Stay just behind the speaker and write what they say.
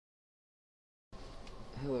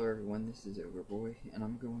Hello everyone, this is Overboy, and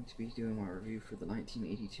I'm going to be doing my review for the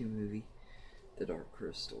 1982 movie, The Dark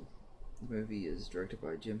Crystal. The movie is directed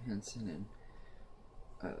by Jim Henson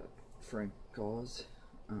and Frank Oz,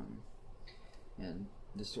 and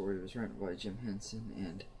the story was written by Jim Henson,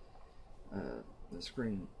 and the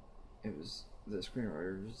screenwriter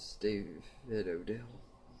was David Odell.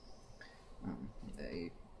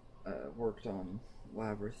 They worked on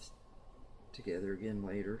Labyrinth together again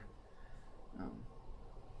later.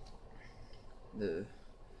 The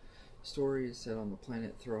story is set on the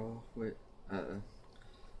planet Thra, like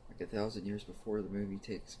 1,000 years before the movie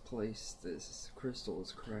takes place. This crystal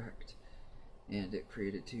is cracked, and it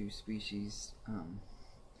created two species: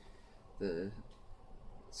 the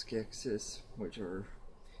Skeksis, which are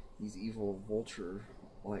these evil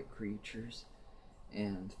vulture-like creatures,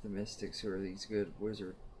 and the Mystics, who are these good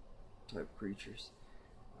wizard-type creatures.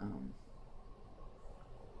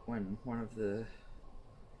 When one of the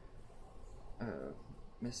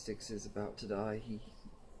Mystics is about to die, he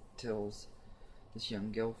tells this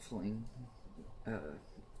young gelfling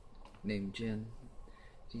named Jin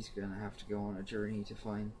he's gonna have to go on a journey to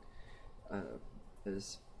find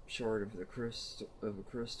this shard of a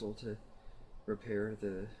crystal to repair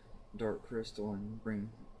the dark crystal and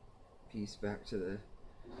bring peace back to the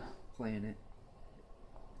planet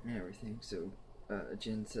and everything. So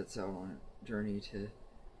Jin sets out on a journey to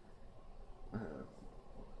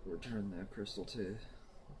return the crystal to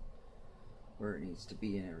where it needs to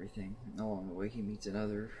be and everything. Along the way, he meets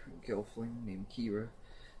another gelfling named Kira.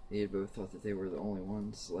 They had both thought that they were the only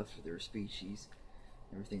ones left of their species.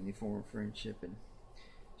 Everything, they form a friendship, and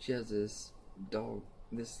she has this dog,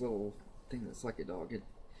 this little thing that's like a dog.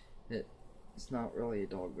 It's not really a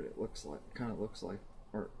dog, but it kind of looks like,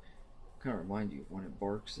 or kind of remind you of when it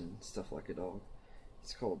barks and stuff like a dog.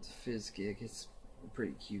 It's called Fizzgig. It's a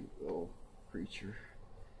pretty cute little creature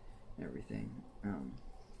and everything.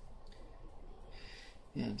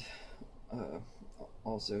 And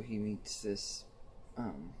also he meets this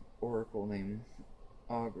oracle named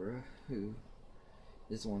Agra, who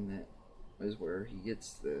is one that is where he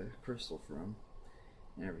gets the crystal from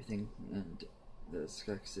and everything, and the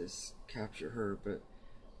Skeksis capture her, but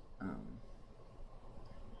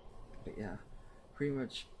yeah, pretty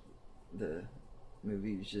much the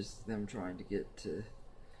movie is just them trying to get to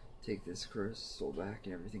take this crystal back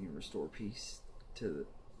and everything and restore peace to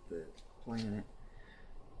the planet.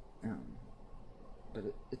 But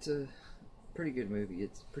it's a pretty good movie.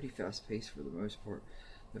 It's pretty fast paced for the most part.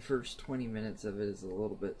 The first 20 minutes of it is a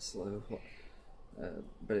little bit slow,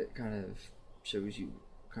 but it kind of shows you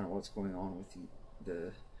kind of what's going on with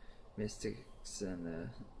the Mystics and the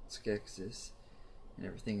Skeksis and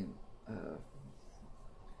everything.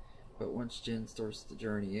 But once Jin starts the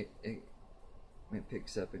journey, it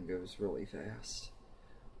picks up and goes really fast.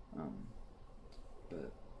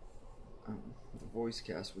 But the voice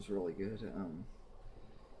cast was really good.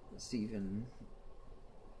 Stephen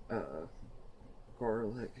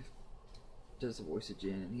Garlick does the voice of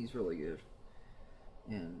Jin, and he's really good.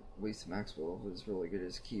 And Lisa Maxwell is really good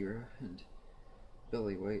as Kira, and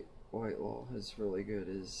Billy Whitelaw is really good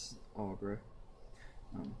as Agra.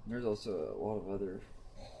 There's also a lot of other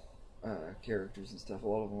characters and stuff. A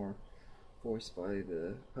lot of them are voiced by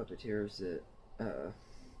the puppeteers that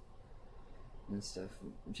and stuff.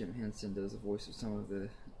 Jim Henson does the voice of some of the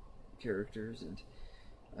characters, and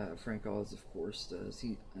Frank Oz, of course, does.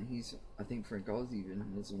 I think Frank Oz even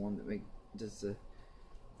is the one that does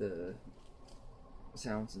the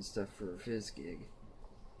sounds and stuff for Fizzgig.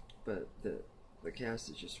 But the cast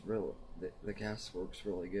is just the cast works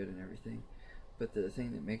really good and everything. But the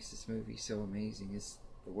thing that makes this movie so amazing is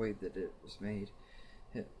the way that it was made.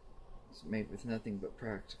 It's made with nothing but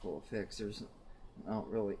practical effects. There's not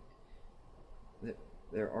really,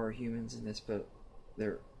 there are humans in this, but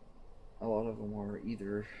a lot of them are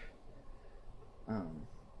either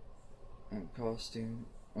in costume.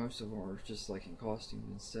 Most of them are just like in costumes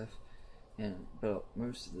and stuff, but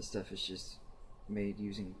most of the stuff is just made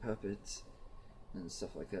using puppets and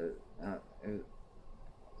stuff like that.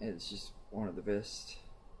 It's just one of the best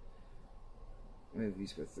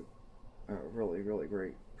movies with really, really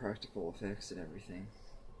great practical effects and everything.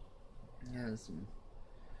 It has some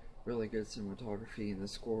really good cinematography, and the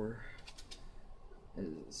score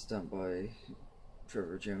is done by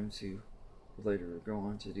Trevor Jones, who would later go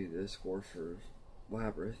on to do the score for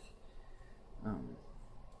Labyrinth.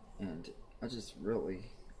 And I just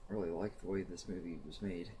really, really like the way this movie was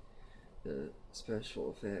made. The special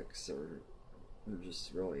effects are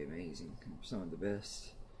just really amazing. Some of the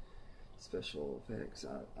best special effects.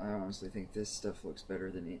 I honestly think this stuff looks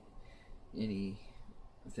better than any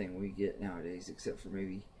thing we get nowadays, except for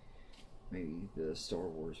maybe the Star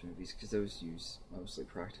Wars movies, because those use mostly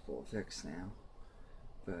practical effects now.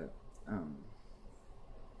 But I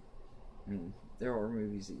mean, there are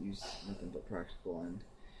movies that use nothing but practical, and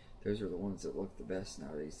those are the ones that look the best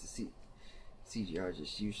nowadays. The CGI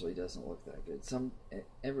just usually doesn't look that good.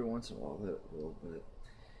 Every once in a while it will, but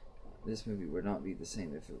this movie would not be the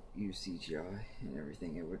same if it used CGI and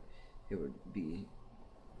everything. It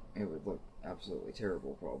would look absolutely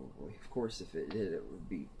terrible, probably. Of course, if it did, it would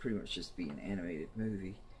be pretty much just be an animated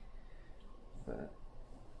movie. But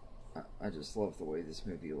I just love the way this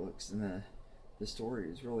movie looks, and the story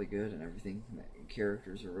is really good and everything. The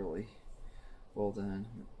characters are really well done.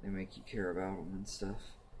 They make you care about them and stuff.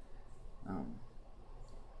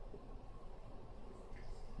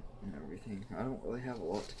 And everything. I don't really have a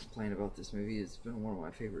lot to complain about this movie. It's been one of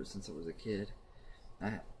my favorites since I was a kid.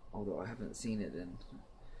 Although I haven't seen it in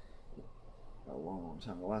a long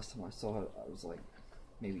time. The last time I saw it, I was like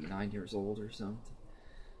maybe 9 years old or something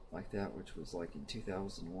like that, which was like in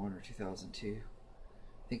 2001 or 2002.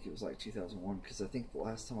 I think it was like 2001, because I think the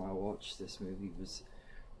last time I watched this movie was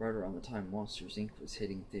right around the time Monsters Inc. was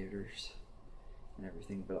hitting theaters and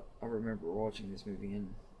everything. But I remember watching this movie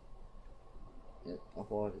and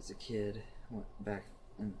a lot as a kid, back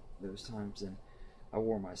in those times, and I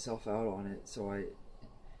wore myself out on it. So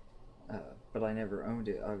but I never owned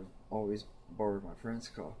it. I've always borrowed my friend's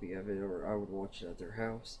copy of it, or I would watch it at their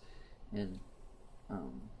house. And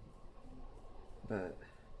but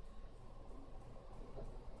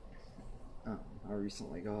I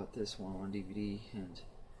recently got this one on DVD, and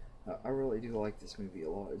I really do like this movie a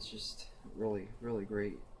lot. It's just really, really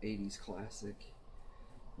great 80s classic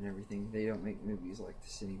and everything. They don't make movies like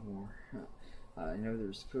this anymore. I know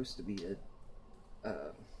there's supposed to be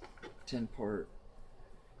a 10-part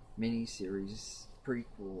mini-series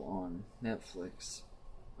prequel on Netflix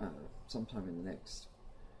sometime in the next,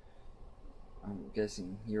 I'm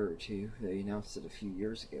guessing, year or two. They announced it a few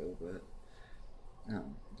years ago, but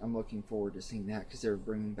I'm looking forward to seeing that, because they're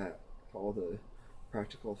bringing back all the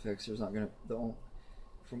practical effects. There's not gonna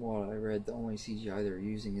from what I read, the only CGI they're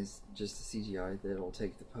using is just the CGI that'll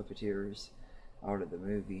take the puppeteers out of the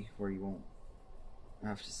movie, where you won't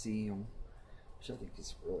have to see them, which I think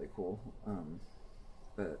is really cool.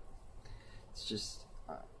 But it's just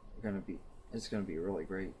it's gonna be a really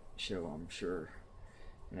great show, I'm sure,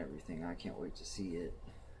 and everything. I can't wait to see it.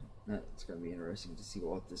 It's gonna be interesting to see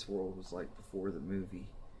what this world was like before the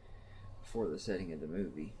setting of the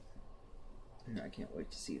movie, and I can't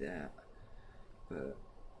wait to see that. But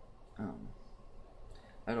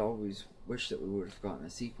I'd always wished that we would have gotten a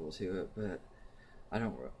sequel to it, but I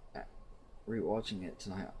don't. Rewatching it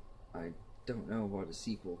tonight, I don't know what a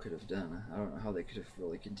sequel could have done. I don't know how they could have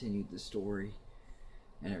really continued the story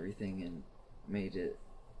and everything and made a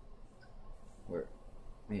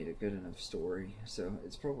good enough story. So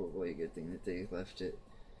it's probably a good thing that they left it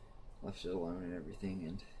alone and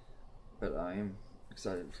everything. But I am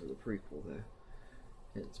excited for the prequel, though.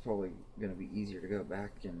 It's probably going to be easier to go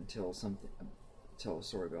back and tell a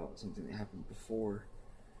story about something that happened before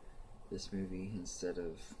this movie instead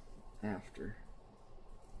of after.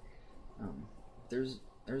 There's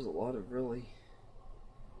a lot of really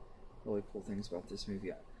cool things about this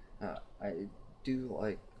movie. I do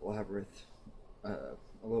like Labyrinth a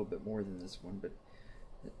little bit more than this one, but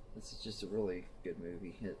it's just a really good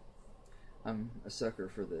movie. I'm a sucker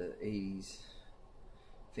for the 80s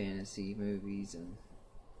fantasy movies and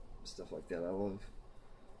stuff like that. I love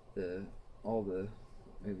all the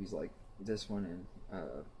movies like this one and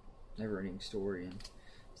Neverending Story and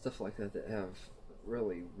stuff like that have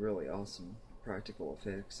really, really awesome practical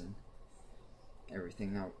effects and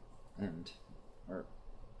everything out, and are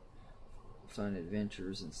fun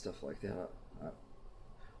adventures and stuff like that.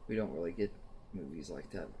 We don't really get movies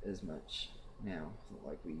like that as much now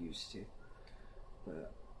like we used to,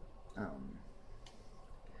 but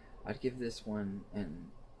I'd give this one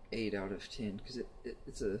an 8 out of 10, because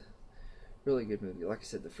it's a really good movie. Like I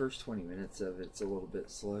said, the first 20 minutes of it's a little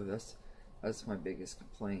bit slow. That's my biggest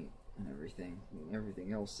complaint and everything. I mean,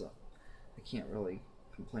 everything else I can't really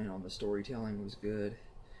complain on. The storytelling was good.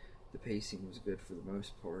 The pacing was good for the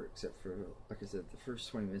most part, except for, like I said, the first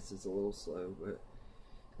 20 minutes is a little slow, but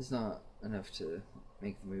it's not enough to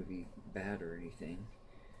make the movie bad or anything.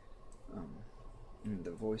 And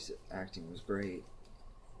the voice acting was great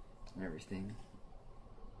and everything.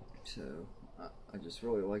 So I just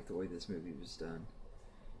really like the way this movie was done,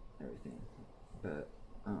 everything. But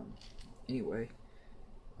anyway,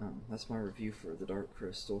 that's my review for The Dark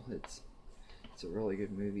Crystal. It's a really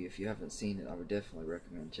good movie. If you haven't seen it, I would definitely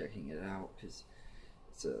recommend checking it out, because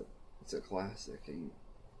it's a classic.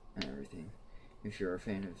 and everything. If you're a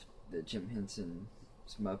fan of the Jim Henson's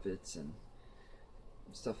Muppets and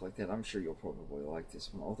stuff like that, I'm sure you'll probably like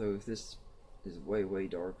this one. Although if this is way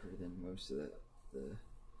darker than most of the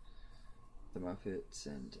Muppets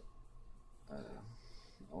and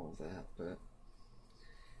all of that, but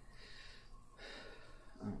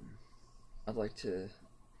I'd like to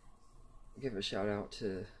give a shout out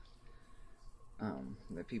to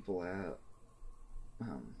the people at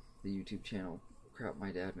the YouTube channel Crap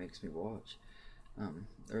My Dad Makes Me Watch.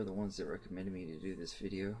 They're the ones that recommended me to do this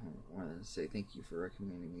video. I want to say thank you for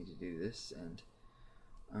recommending me to do this, and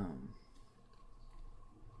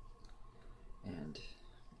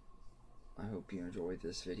I hope you enjoyed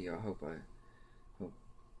this video. I hope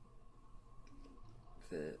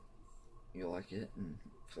that you'll like it, and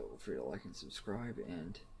feel free to like and subscribe,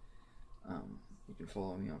 and you can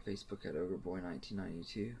follow me on Facebook at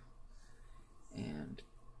OgreBoy1992, and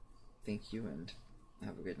thank you, and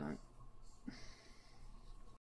have a good night.